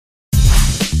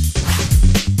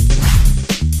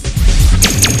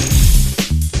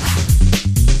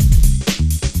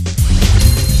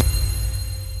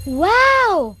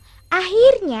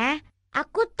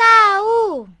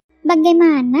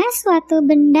suatu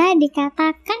benda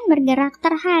dikatakan bergerak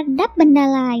terhadap benda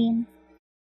lain.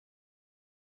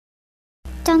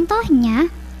 Contohnya,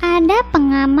 ada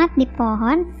pengamat di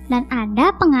pohon dan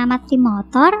ada pengamat di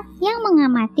motor yang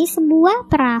mengamati sebuah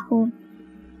perahu.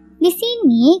 Di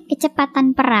sini,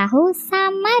 kecepatan perahu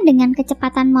sama dengan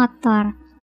kecepatan motor.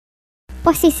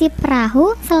 Posisi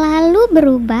perahu selalu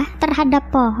berubah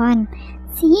terhadap pohon,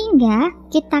 sehingga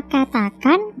kita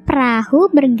katakan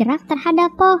perahu bergerak terhadap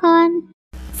pohon.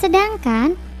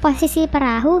 Sedangkan posisi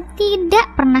perahu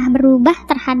tidak pernah berubah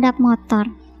terhadap motor,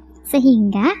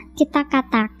 sehingga kita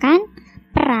katakan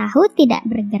perahu tidak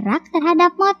bergerak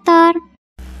terhadap motor.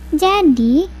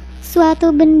 Jadi,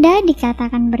 suatu benda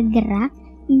dikatakan bergerak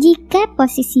jika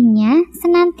posisinya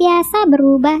senantiasa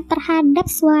berubah terhadap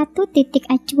suatu titik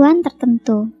acuan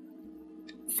tertentu.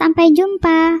 Sampai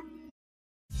jumpa.